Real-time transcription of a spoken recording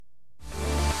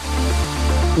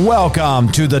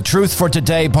Welcome to the Truth for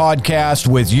Today podcast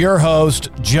with your host,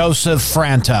 Joseph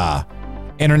Franta,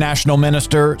 international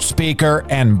minister, speaker,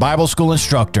 and Bible school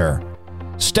instructor.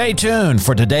 Stay tuned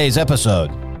for today's episode.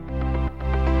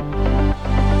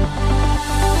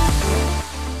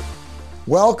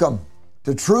 Welcome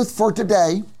to Truth for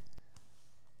Today.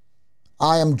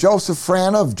 I am Joseph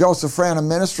Franta of Joseph Franta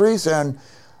Ministries, and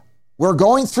we're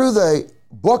going through the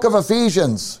book of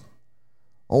Ephesians,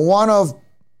 one of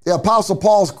the Apostle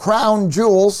Paul's crown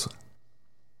jewels,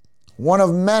 one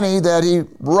of many that he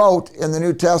wrote in the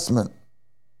New Testament.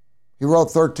 He wrote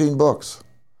 13 books.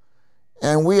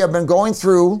 And we have been going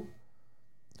through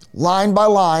line by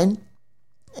line,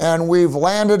 and we've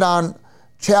landed on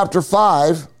chapter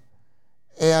 5,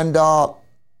 and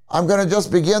I'm going to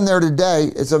just begin there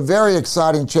today. It's a very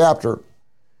exciting chapter.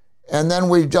 And then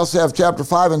we just have chapter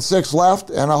 5 and 6 left,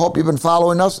 and I hope you've been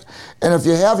following us. And if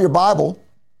you have your Bible,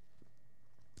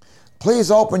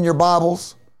 please open your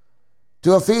Bibles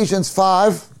to Ephesians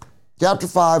 5, chapter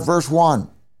 5, verse 1.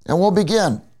 And we'll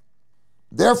begin.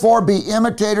 Therefore, be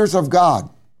imitators of God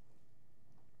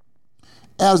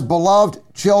as beloved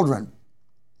children.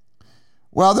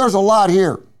 Well, there's a lot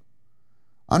here.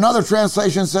 Another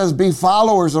translation says, be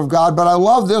followers of God, but I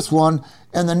love this one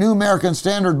in the New American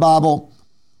Standard Bible,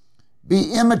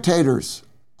 be imitators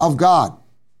of God.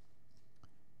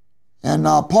 And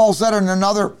Paul said in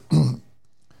another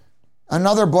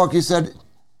book, he said,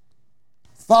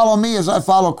 follow me as I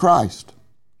follow Christ,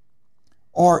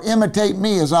 or imitate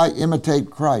me as I imitate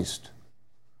Christ.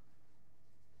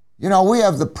 You know, we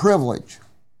have the privilege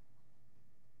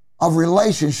of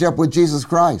relationship with Jesus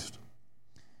Christ.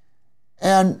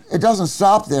 And it doesn't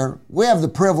stop there. We have the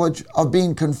privilege of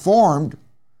being conformed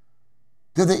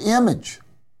to the image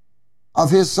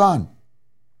of his Son.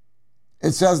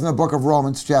 It says in the book of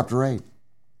Romans, chapter 8.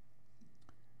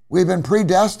 We've been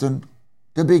predestined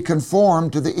to be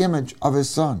conformed to the image of his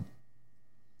Son,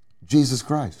 Jesus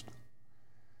Christ.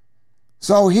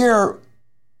 So here,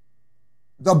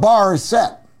 the bar is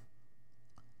set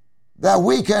that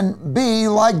we can be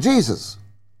like Jesus.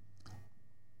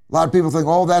 A lot of people think,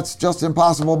 oh, that's just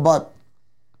impossible, but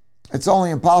it's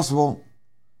only impossible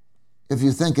if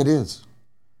you think it is.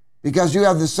 Because you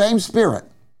have the same Spirit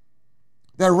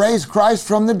that raised Christ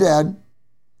from the dead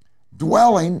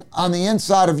dwelling on the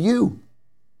inside of you.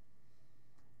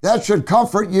 That should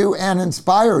comfort you and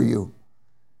inspire you.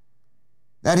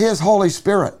 That his Holy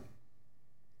Spirit,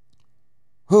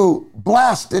 who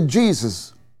blasted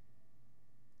Jesus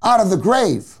out of the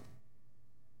grave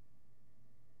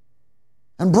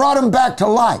and brought him back to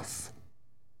life,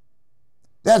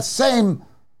 that same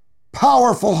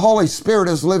powerful Holy Spirit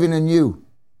is living in you.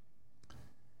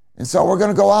 And so we're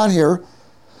going to go on here.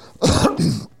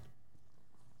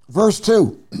 Verse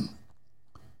 2.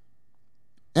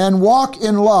 And walk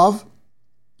in love.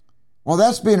 Well,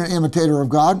 that's being an imitator of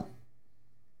God,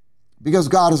 because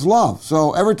God is love.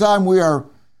 So every time we are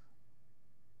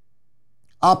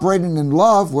operating in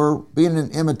love, we're being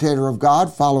an imitator of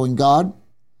God, following God.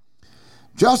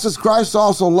 Just as Christ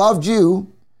also loved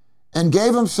you and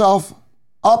gave himself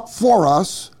up for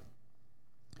us,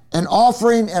 an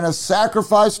offering and a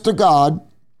sacrifice to God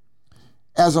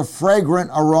as a fragrant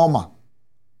aroma.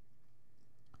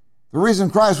 The reason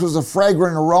Christ was a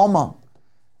fragrant aroma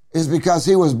is because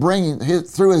he was bringing,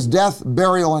 through his death,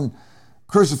 burial, and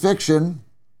crucifixion,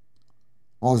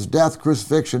 well, his death,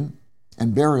 crucifixion,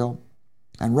 and burial,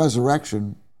 and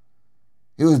resurrection,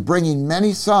 he was bringing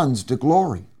many sons to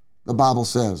glory, the Bible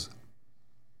says.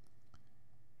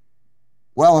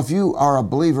 Well, if you are a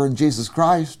believer in Jesus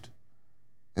Christ,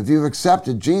 if you've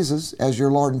accepted Jesus as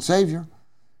your Lord and Savior,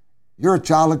 you're a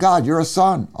child of God. You're a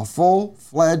son, a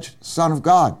full-fledged son of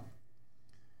God.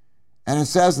 And it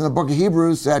says in the book of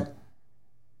Hebrews that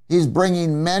he's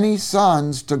bringing many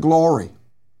sons to glory.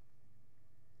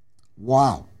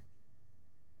 Wow.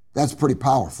 That's pretty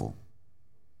powerful.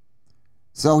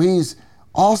 So he's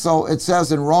also, it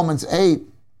says in Romans 8,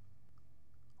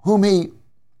 whom he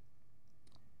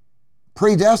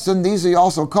predestined, these he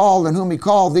also called, and whom he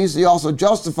called, these he also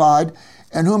justified,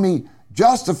 and whom he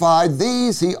justified,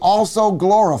 these he also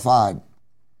glorified.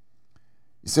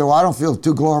 You say, well, I don't feel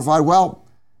too glorified. Well,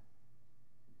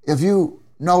 if you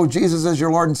know Jesus as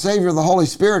your Lord and Savior, the Holy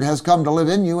Spirit has come to live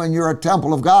in you, and you're a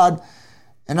temple of God,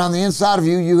 and on the inside of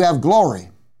you, you have glory.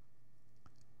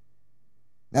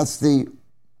 That's the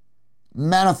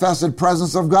manifested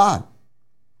presence of God.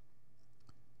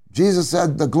 Jesus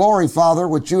said, the glory, Father,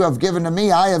 which you have given to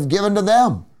me, I have given to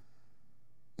them.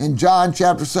 In John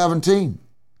chapter 17.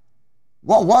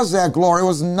 What was that glory? It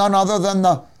was none other than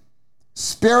the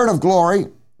Spirit of glory,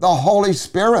 the Holy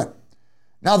Spirit.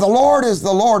 Now the Lord is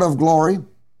the Lord of glory,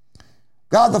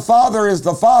 God the Father is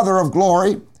the Father of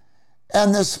glory,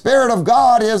 and the Spirit of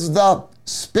God is the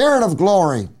Spirit of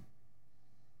glory.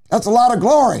 That's a lot of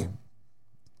glory.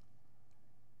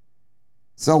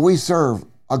 So we serve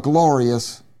a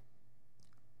glorious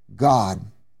God.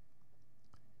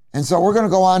 And so we're going to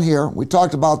go on here. We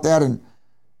talked about that in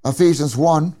Ephesians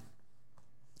 1 and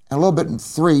a little bit in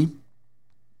 3.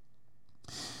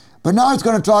 But now he's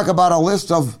going to talk about a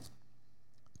list of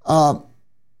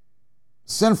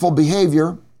sinful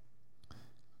behavior.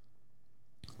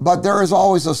 But there is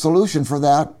always a solution for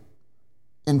that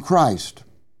in Christ.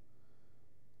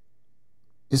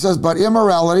 He says, but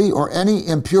immorality or any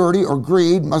impurity or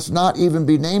greed must not even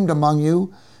be named among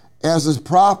you, as is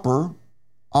proper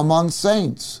among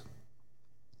saints.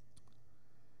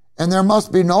 And there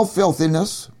must be no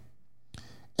filthiness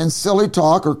and silly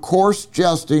talk or coarse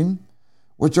jesting,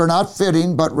 which are not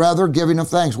fitting, but rather giving of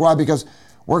thanks. Why? Because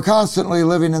we're constantly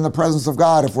living in the presence of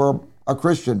God if we're a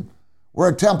Christian. We're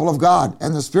a temple of God,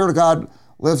 and the Spirit of God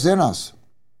lives in us.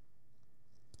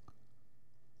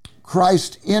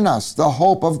 Christ in us, the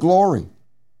hope of glory.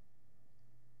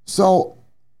 So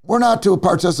we're not to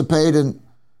participate in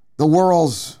the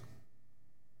world's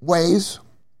ways,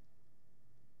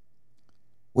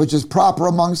 which is proper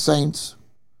among saints.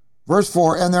 Verse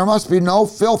 4, and there must be no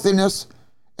filthiness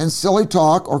and silly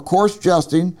talk or coarse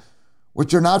jesting,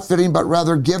 which are not fitting, but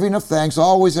rather giving of thanks,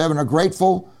 always having a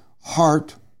grateful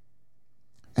heart,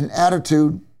 an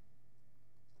attitude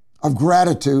of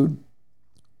gratitude.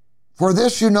 For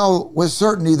this you know with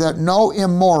certainty that no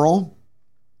immoral,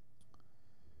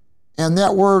 and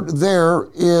that word there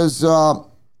is talking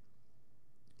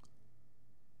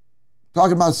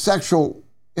about sexual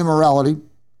immorality.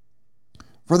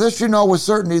 For this you know with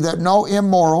certainty that no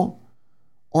immoral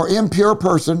or impure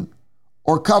person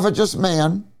or covetous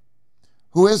man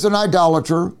who is an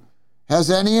idolater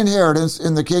has any inheritance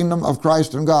in the kingdom of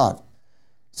Christ and God.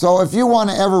 So if you want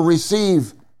to ever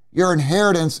receive your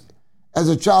inheritance as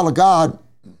a child of God,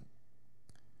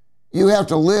 you have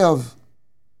to live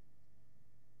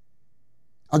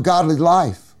a godly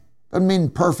life. Doesn't mean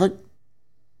perfect,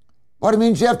 but it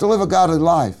means you have to live a godly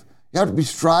life. You have to be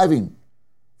striving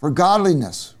for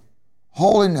godliness,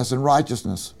 holiness, and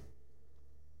righteousness.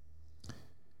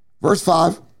 Verse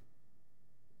 5,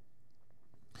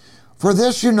 for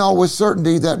this you know with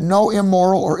certainty that no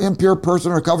immoral or impure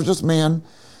person or covetous man,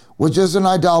 which is an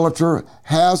idolater,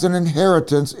 has an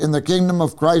inheritance in the kingdom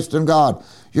of Christ and God.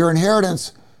 Your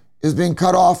inheritance is being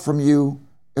cut off from you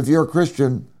if you're a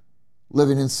Christian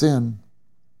living in sin.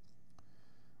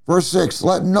 Verse 6,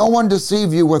 let no one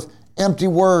deceive you with empty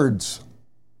words.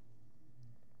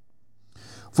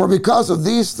 For because of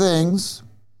these things,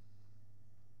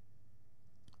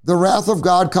 the wrath of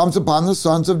God comes upon the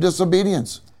sons of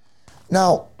disobedience.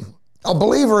 Now, a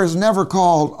believer is never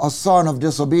called a son of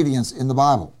disobedience in the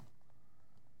Bible.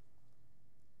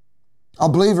 A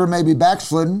believer may be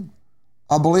backslidden.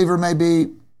 A believer may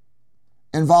be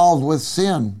involved with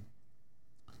sin.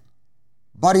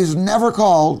 But he's never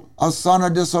called a son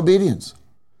of disobedience.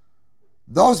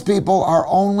 Those people are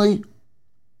only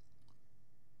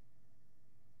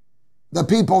the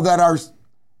people that are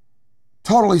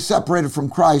totally separated from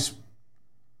Christ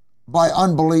by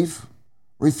unbelief,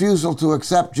 refusal to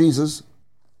accept Jesus,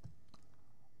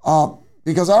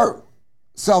 because our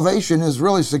salvation is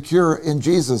really secure in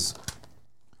Jesus.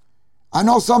 I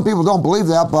know some people don't believe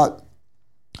that, but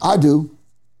I do.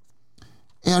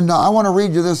 And I want to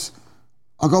read you this.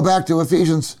 I'll go back to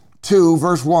Ephesians 2,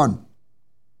 verse 1.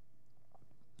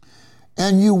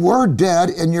 And you were dead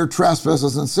in your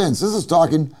trespasses and sins. This is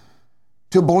talking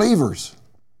to believers,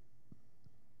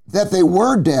 that they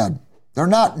were dead. They're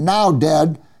not now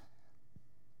dead.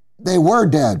 They were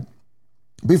dead.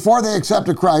 Before they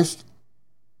accepted Christ,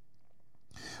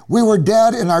 we were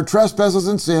dead in our trespasses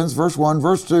and sins, verse 1,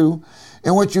 verse 2,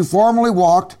 in which you formerly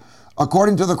walked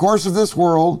according to the course of this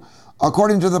world,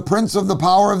 according to the prince of the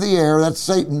power of the air, that's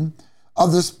Satan,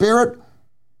 of the spirit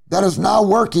that is now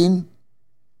working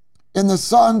in the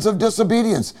sons of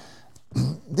disobedience.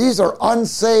 These are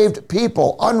unsaved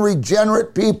people,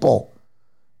 unregenerate people,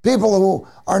 people who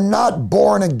are not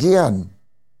born again.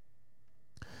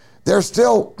 They're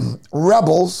still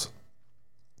rebels,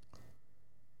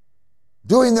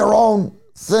 doing their own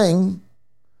thing,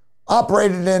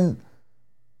 operated in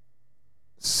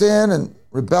sin and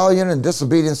rebellion and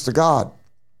disobedience to God.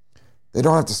 They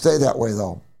don't have to stay that way,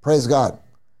 though. Praise God.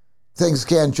 Things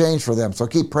can change for them, so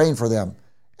keep praying for them,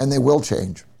 and they will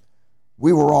change.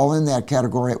 We were all in that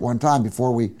category at one time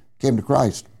before we came to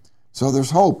Christ. So there's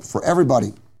hope for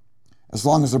everybody, as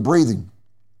long as they're breathing.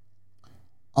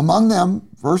 Among them,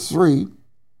 verse 3,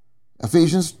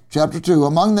 Ephesians chapter 2,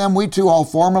 among them we too all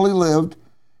formerly lived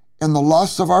in the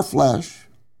lusts of our flesh,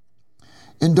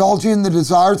 indulging in the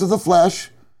desires of the flesh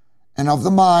and of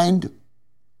the mind,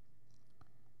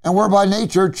 and were by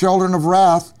nature children of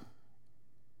wrath,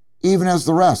 even as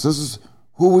the rest. This is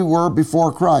who we were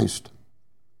before Christ.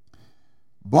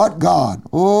 But God,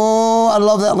 oh, I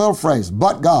love that little phrase,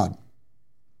 but God.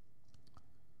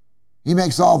 He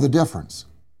makes all the difference.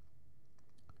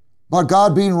 But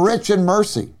God, being rich in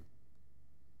mercy,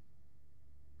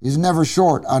 He's never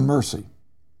short on mercy.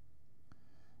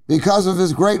 Because of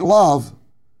His great love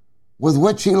with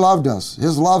which He loved us.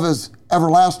 His love is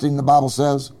everlasting, the Bible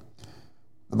says.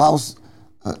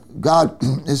 God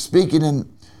is speaking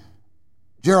in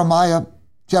Jeremiah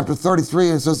chapter 33.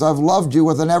 It says, I've loved you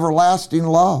with an everlasting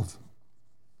love.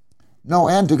 No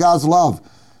end to God's love.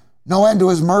 No end to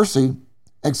His mercy,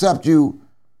 except you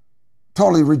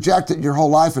totally reject it your whole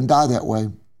life and die that way.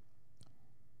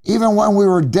 Even when we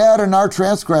were dead in our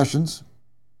transgressions,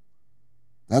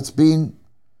 that's being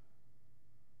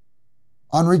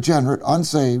unregenerate,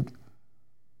 unsaved,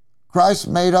 Christ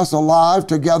made us alive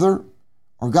together,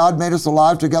 or God made us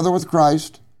alive together with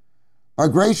Christ. By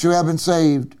grace you have been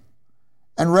saved,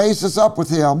 and raised us up with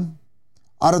Him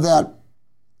out of that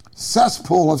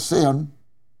cesspool of sin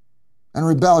and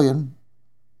rebellion,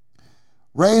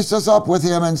 raised us up with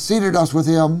Him and seated us with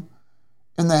Him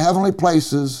in the heavenly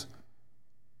places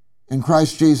in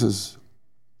Christ Jesus.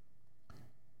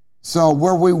 So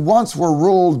where we once were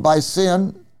ruled by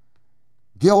sin,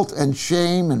 guilt and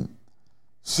shame and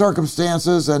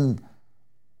circumstances and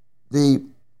the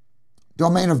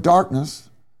domain of darkness,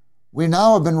 we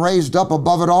now have been raised up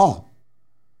above it all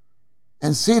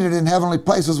and seated in heavenly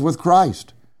places with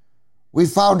Christ. We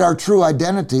found our true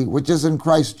identity, which is in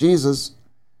Christ Jesus,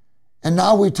 and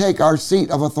now we take our seat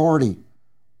of authority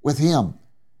with Him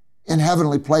in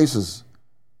heavenly places,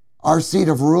 our seat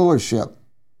of rulership.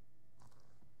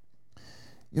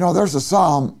 You know, there's a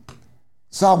Psalm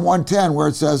 110, where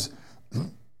it says,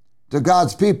 to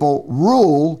God's people,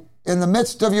 rule in the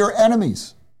midst of your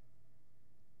enemies.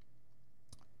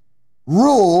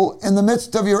 Rule in the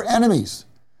midst of your enemies.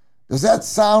 Does that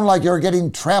sound like you're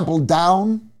getting trampled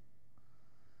down?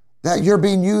 That you're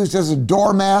being used as a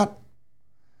doormat?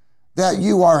 That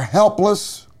you are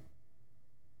helpless?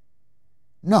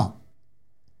 No.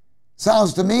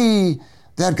 Sounds to me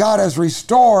that God has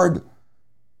restored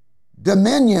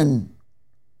dominion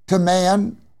to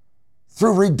man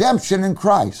through redemption in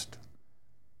Christ.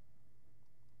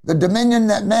 The dominion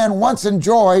that man once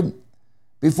enjoyed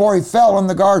before he fell in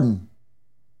the garden.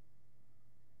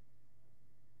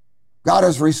 God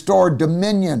has restored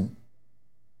dominion,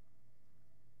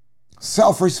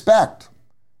 self-respect,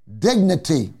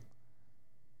 dignity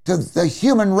to the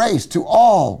human race, to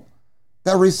all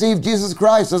that receive Jesus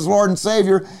Christ as Lord and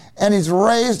Savior, and He's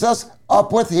raised us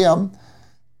up with Him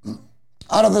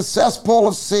out of the cesspool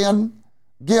of sin,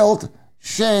 guilt,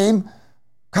 shame,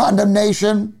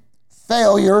 condemnation,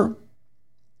 failure,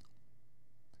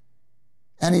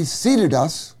 and He seated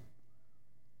us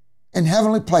in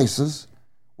heavenly places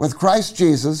with Christ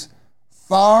Jesus,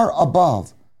 far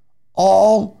above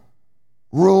all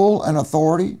rule and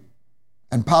authority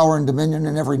and power and dominion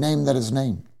in every name that is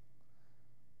named.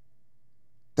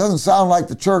 Doesn't sound like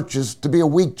the church is to be a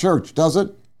weak church, does it?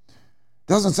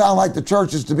 Doesn't sound like the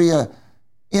church is to be a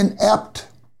inept,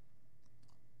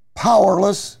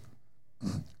 powerless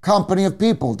company of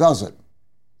people, does it?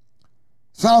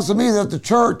 Sounds to me that the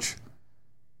church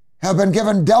have been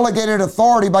given delegated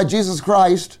authority by Jesus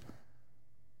Christ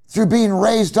through being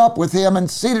raised up with Him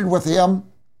and seated with Him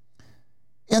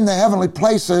in the heavenly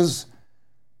places,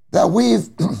 that we've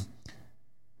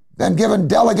been given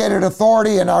delegated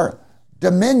authority, and our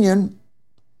dominion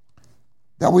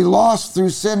that we lost through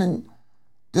sin and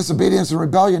disobedience and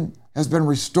rebellion has been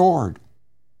restored.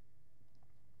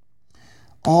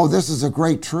 Oh, this is a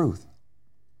great truth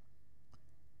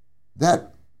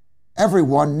that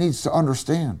everyone needs to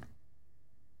understand.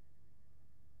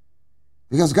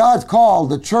 Because God's called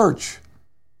the church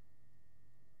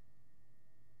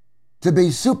to be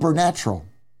supernatural.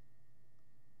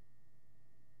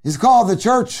 He's called the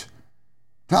church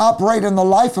to operate in the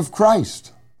life of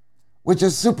Christ, which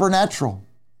is supernatural.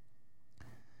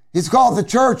 He's called the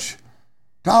church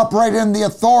to operate in the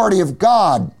authority of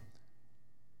God,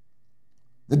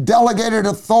 the delegated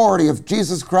authority of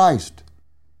Jesus Christ,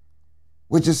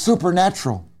 which is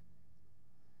supernatural.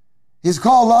 He's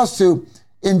called us to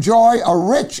enjoy a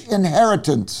rich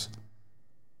inheritance.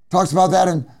 Talks about that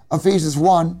in Ephesians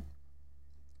 1.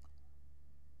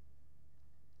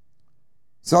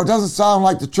 So it doesn't sound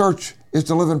like the church is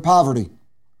to live in poverty,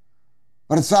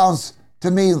 but it sounds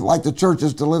to me like the church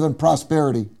is to live in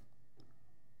prosperity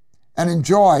and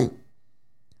enjoy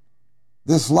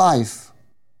this life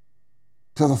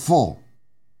to the full.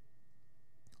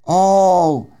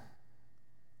 Oh,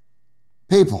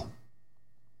 people,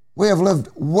 we have lived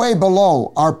way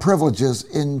below our privileges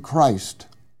in Christ.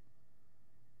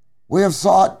 We've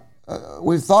thought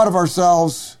of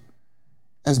ourselves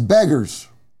as beggars,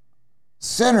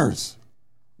 sinners.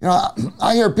 You know,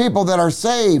 I hear people that are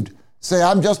saved say,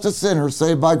 I'm just a sinner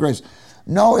saved by grace.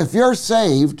 No, if you're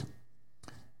saved,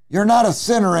 you're not a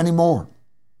sinner anymore.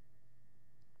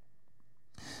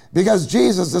 Because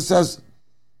Jesus, it says,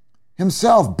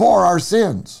 himself bore our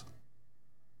sins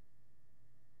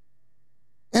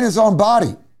in his own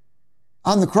body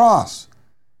on the cross,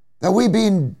 that we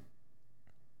being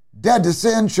dead to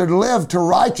sin should live to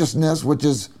righteousness, which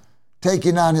is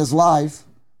taking on his life,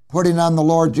 putting on the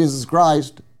Lord Jesus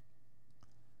Christ.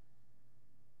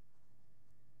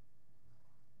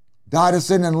 Died to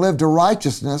sin and lived to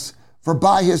righteousness, for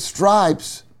by his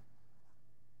stripes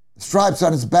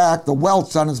on his back, the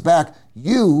welts on his back,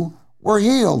 you were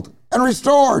healed and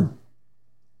restored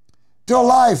to a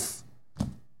life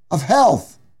of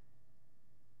health,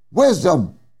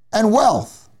 wisdom, and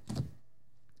wealth.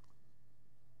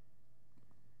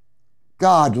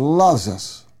 God loves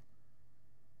us,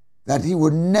 that he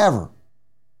would never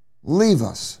leave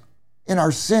us in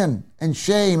our sin and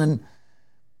shame and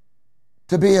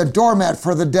to be a doormat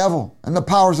for the devil and the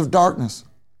powers of darkness.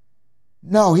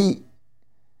 No, he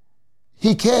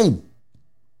came.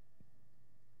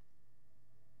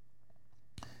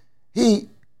 He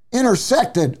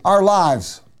intersected our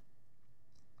lives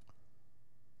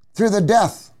through the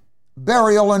death,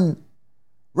 burial, and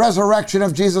resurrection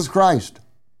of Jesus Christ.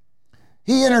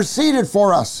 He interceded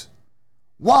for us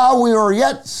while we were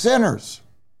yet sinners.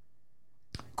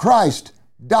 Christ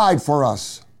died for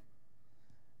us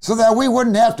so that we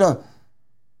wouldn't have to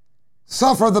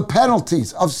suffer the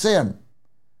penalties of sin,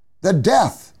 the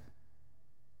death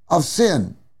of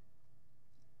sin,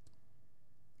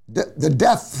 the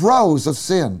death throes of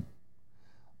sin,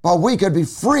 but we could be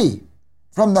free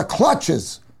from the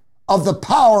clutches of the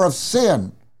power of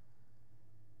sin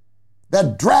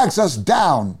that drags us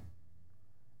down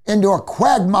into a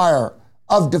quagmire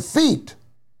of defeat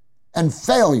and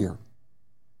failure.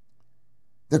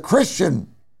 The Christian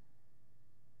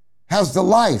has the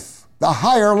life, the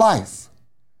higher life.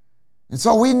 And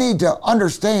so we need to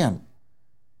understand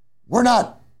we're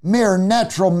not mere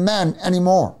natural men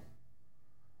anymore.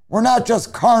 We're not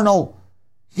just carnal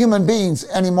human beings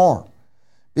anymore,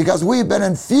 because we've been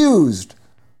infused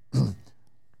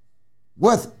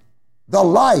with the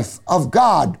life of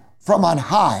God from on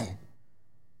high.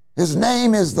 His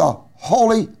name is the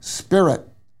Holy Spirit,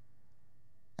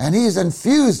 and he's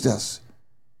infused us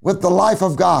with the life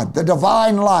of God, the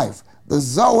divine life, the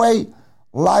Zoe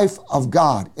life of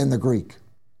God in the Greek.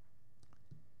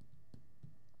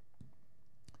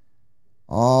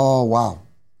 Oh, wow.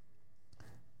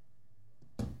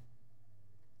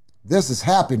 This is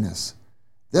happiness.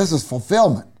 This is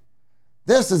fulfillment.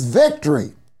 This is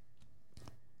victory.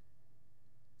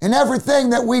 In everything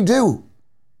that we do,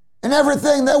 in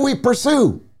everything that we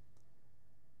pursue,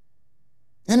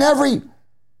 in every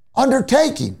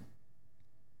undertaking,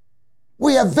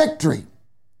 we have victory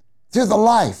through the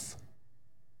life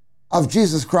of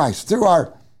Jesus Christ, through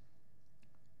our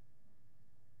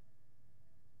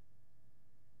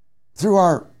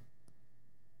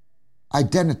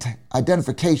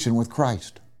identification with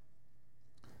Christ,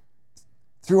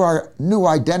 through our new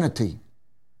identity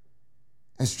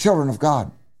as children of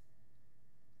God,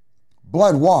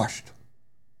 blood-washed,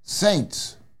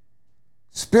 saints,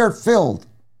 spirit-filled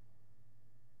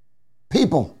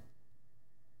people,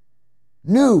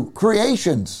 new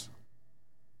creations.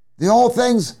 The old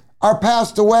things are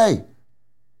passed away.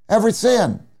 Every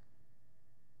sin,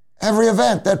 every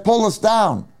event that pulled us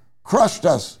down, crushed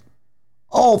us,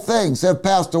 old things have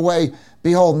passed away.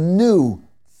 Behold, new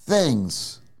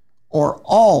things, or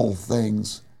all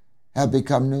things, have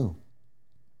become new.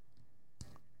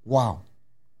 Wow.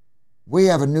 We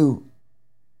have a new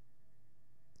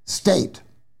state.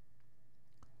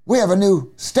 We have a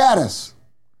new status.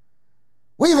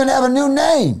 We even have a new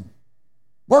name.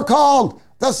 We're called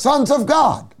the sons of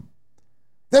God,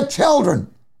 the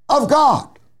children of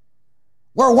God.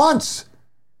 Where once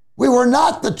we were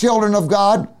not the children of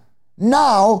God,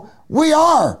 now we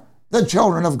are the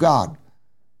children of God.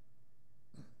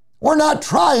 We're not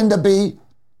trying to be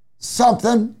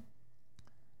something.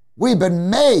 We've been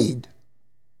made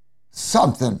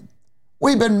something.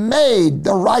 We've been made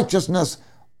the righteousness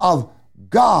of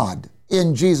God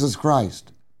in Jesus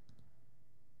Christ.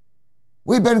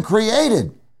 We've been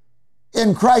created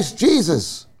in Christ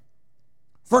Jesus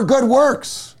for good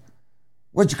works,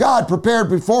 which God prepared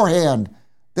beforehand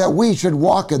that we should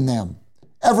walk in them.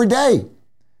 Every day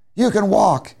you can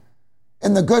walk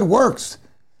in the good works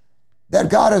that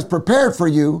God has prepared for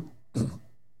you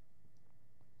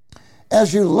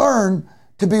as you learn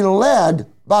to be led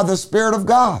by the Spirit of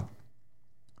God.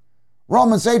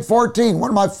 Romans 8:14, one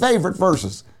of my favorite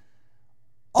verses.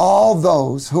 All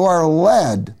those who are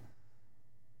led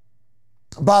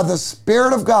by the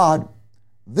Spirit of God,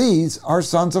 these are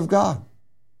sons of God.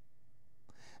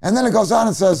 And then it goes on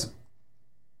and says,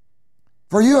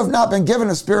 for you have not been given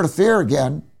a spirit of fear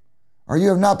again, or you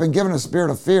have not been given a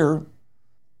spirit of fear,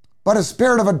 but a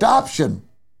spirit of adoption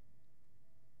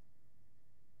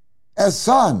as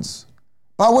sons,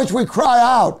 by which we cry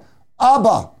out,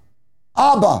 Abba,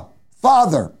 Abba,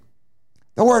 Father.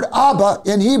 The word Abba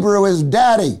in Hebrew is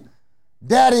daddy,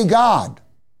 daddy God.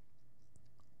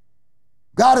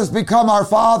 God has become our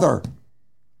Father.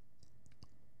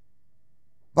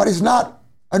 But he's not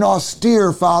an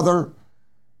austere Father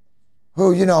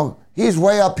who, he's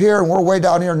way up here and we're way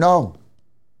down here. No,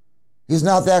 he's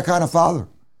not that kind of Father.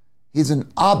 He's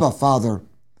an Abba Father.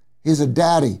 He's a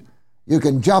daddy. You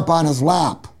can jump on his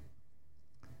lap.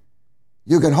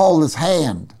 You can hold his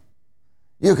hand.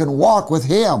 You can walk with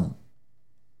him.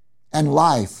 And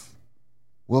life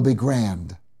will be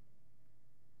grand.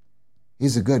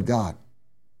 He's a good God.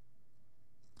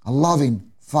 A loving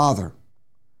Father.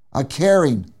 A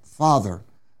caring Father.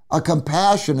 A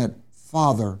compassionate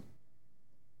Father.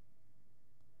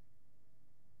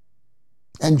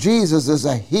 And Jesus is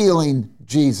a healing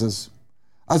Jesus.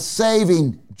 A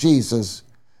saving Jesus.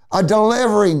 A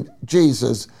delivering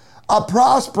Jesus. A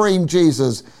prospering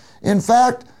Jesus. In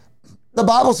fact, the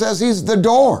Bible says he's the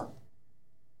door.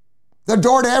 The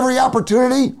door to every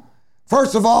opportunity.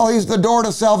 First of all, he's the door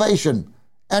to salvation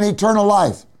and eternal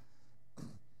life.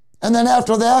 And then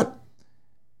after that,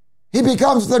 he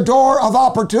becomes the door of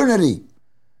opportunity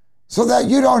so that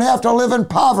you don't have to live in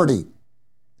poverty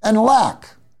and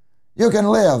lack. You can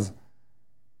live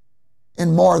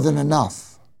in more than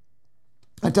enough.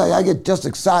 I tell you, I get just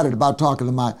excited about talking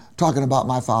about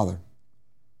my Father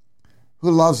who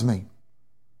loves me,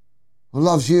 who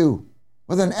loves you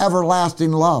with an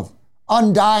everlasting love,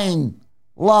 undying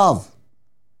love,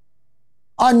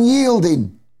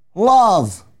 unyielding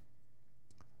love,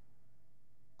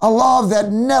 a love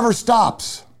that never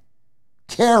stops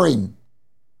caring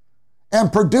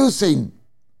and producing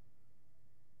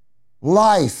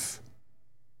life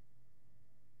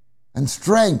and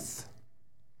strength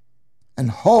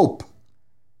and hope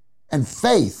and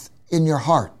faith in your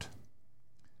heart.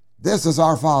 This is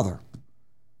our Father.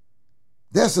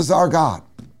 This is our God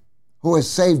who has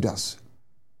saved us.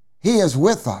 He is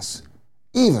with us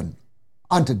even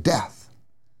unto death.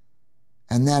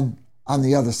 And then on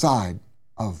the other side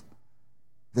of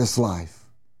this life,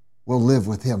 we'll live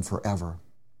with him forever.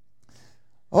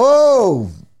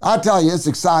 Oh, I tell you, it's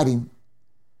exciting.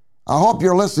 I hope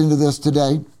you're listening to this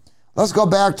today. Let's go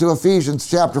back to Ephesians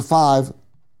chapter 5.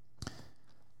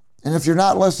 And if you're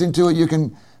not listening to it, you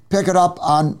can pick it up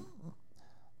on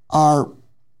our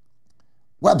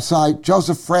website,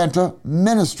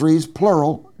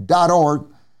 josephfrantaministries.org,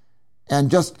 and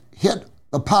just hit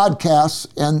the podcasts,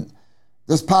 and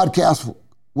this podcast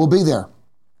will be there,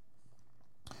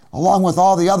 along with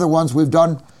all the other ones we've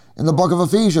done in the book of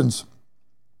Ephesians.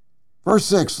 Verse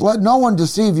 6, let no one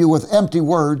deceive you with empty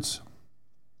words,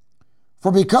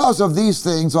 for because of these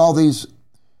things, all these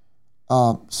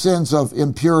sins of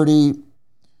impurity,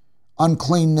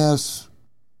 uncleanness,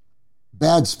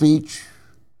 bad speech,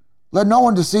 let no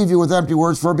one deceive you with empty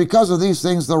words, for because of these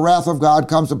things the wrath of God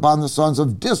comes upon the sons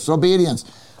of disobedience,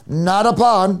 not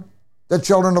upon the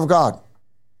children of God.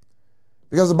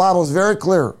 Because the Bible is very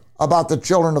clear about the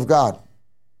children of God.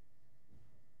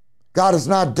 God has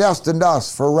not destined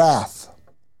us for wrath,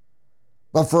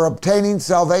 but for obtaining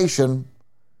salvation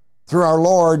through our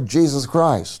Lord Jesus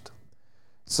Christ.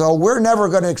 So we're never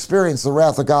going to experience the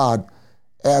wrath of God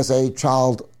as a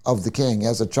child of the King,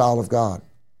 as a child of God,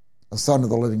 a son of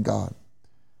the living God.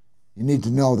 You need to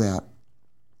know that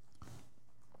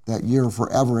you're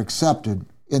forever accepted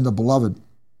in the beloved.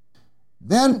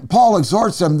 Then Paul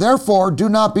exhorts them, therefore do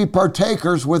not be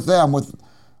partakers with them, with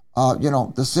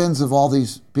the sins of all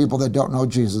these people that don't know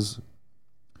Jesus.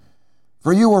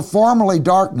 For you were formerly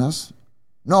darkness.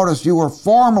 Notice, you were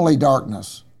formerly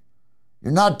darkness.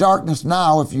 You're not darkness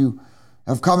now. If you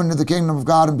have come into the kingdom of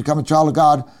God and become a child of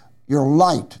God, you're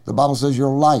light. The Bible says you're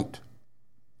light.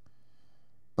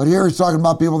 But here he's talking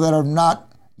about people that have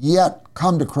not yet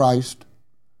come to Christ.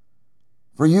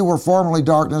 For you were formerly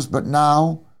darkness, but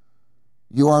now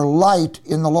you are light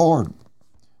in the Lord.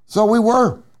 So we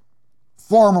were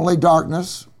formerly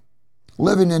darkness,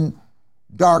 living in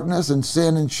darkness and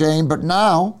sin and shame, but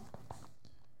now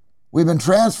we've been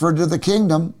transferred to the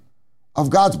kingdom of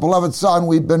God's beloved Son.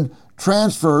 We've been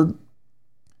transferred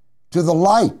to the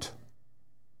light,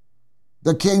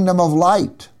 the kingdom of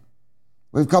light.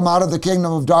 We've come out of the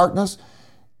kingdom of darkness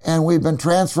and we've been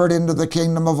transferred into the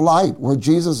kingdom of light where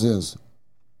Jesus is.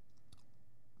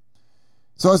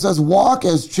 So it says, walk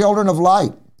as children of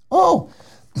light. Oh,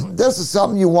 this is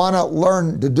something you want to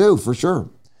learn to do for sure.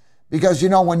 Because,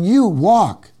 when you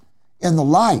walk in the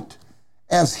light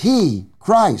as He,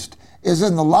 Christ, is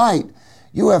in the light,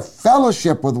 you have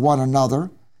fellowship with one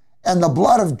another, and the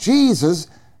blood of Jesus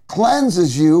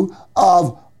cleanses you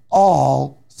of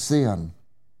all sin.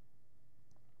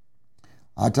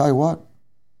 I tell you what,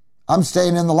 I'm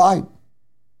staying in the light.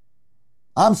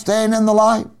 I'm staying in the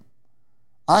light.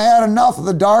 I had enough of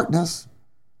the darkness,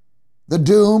 the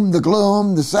doom, the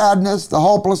gloom, the sadness, the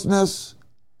hopelessness,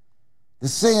 the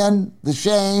sin, the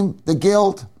shame, the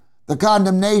guilt, the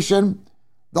condemnation,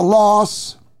 the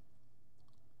loss.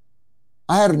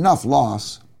 I had enough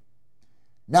loss.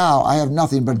 Now I have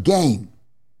nothing but gain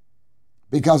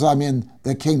because I'm in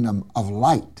the kingdom of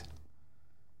light.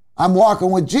 I'm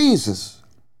walking with Jesus,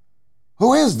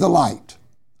 who is the light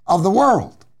of the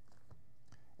world.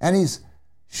 And He's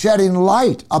shedding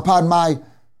light upon my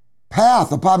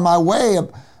path, upon my way,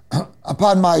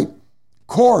 upon my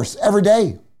course every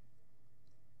day.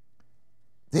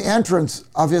 The entrance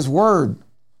of His word,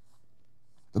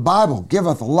 the Bible,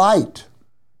 giveth light.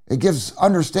 It gives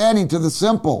understanding to the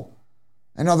simple.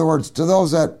 In other words, to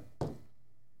those that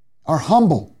are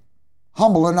humble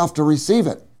enough to receive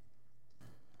it.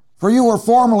 For you were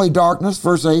formerly darkness,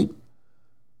 verse 8,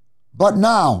 but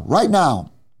now, right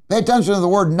now, pay attention to the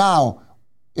word now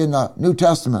in the New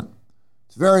Testament.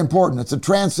 It's very important. It's a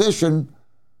transition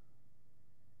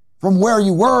from where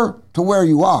you were to where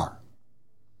you are.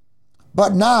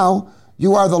 But now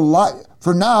you are the light,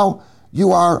 for now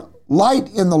you are light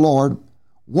in the Lord.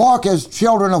 Walk as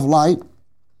children of light.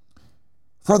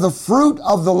 For the fruit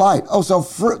of the light.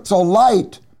 So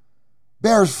light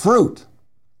bears fruit.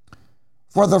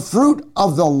 For the fruit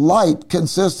of the light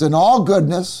consists in all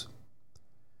goodness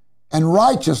and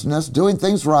righteousness, doing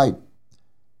things right,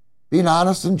 being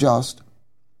honest and just,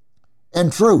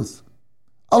 and truth.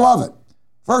 I love it.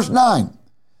 Verse 9.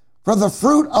 For the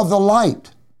fruit of the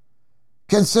light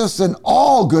consists in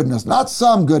all goodness, not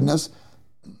some goodness,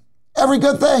 every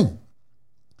good thing,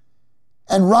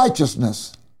 and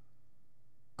righteousness,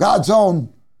 God's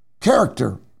own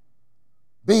character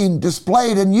being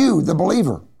displayed in you, the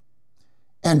believer,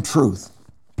 and truth.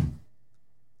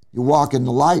 You walk in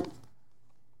the light,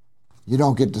 you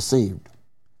don't get deceived.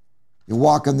 You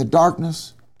walk in the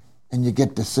darkness, and you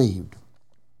get deceived.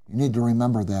 You need to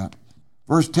remember that.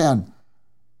 Verse 10,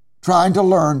 trying to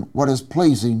learn what is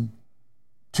pleasing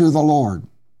to the Lord.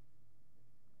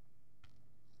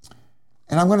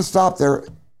 And I'm going to stop there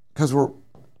because we're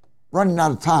running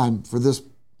out of time for this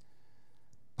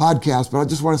podcast, but I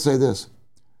just want to say this.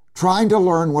 Trying to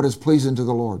learn what is pleasing to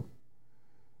the Lord.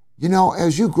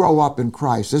 As you grow up in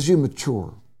Christ, as you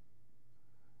mature,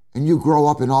 and you grow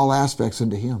up in all aspects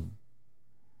into Him,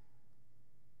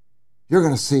 you're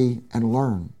going to see and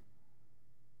learn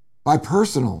by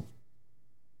personal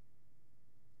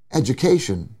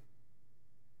education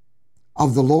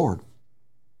of the Lord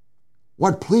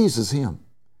what pleases Him.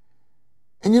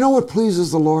 And you know what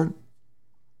pleases the Lord?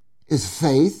 Is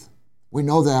faith. We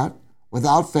know that.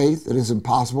 Without faith, it is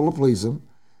impossible to please Him.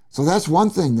 So that's one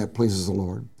thing that pleases the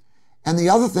Lord. And the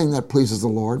other thing that pleases the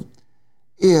Lord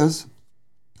is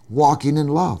walking in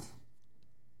love.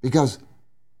 Because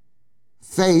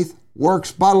faith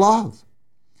works by love.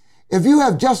 If you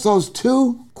have just those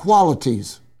two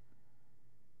qualities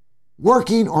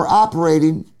working or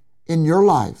operating in your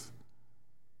life,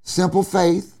 simple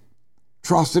faith,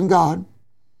 trust in God,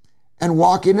 and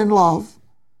walking in love,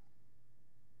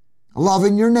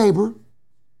 loving your neighbor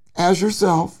as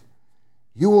yourself,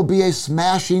 you will be a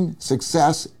smashing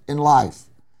success in life.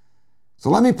 So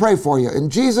let me pray for you. In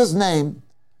Jesus' name,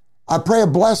 I pray a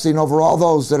blessing over all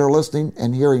those that are listening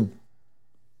and hearing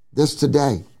this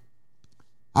today.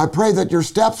 I pray that your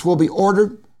steps will be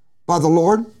ordered by the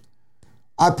Lord.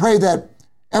 I pray that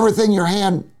everything your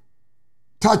hand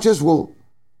touches will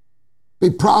be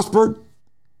prospered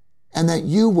and that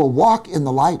you will walk in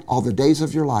the light all the days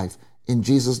of your life in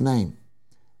Jesus' name.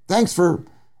 Thanks for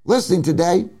listening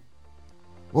today.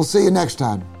 We'll see you next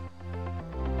time.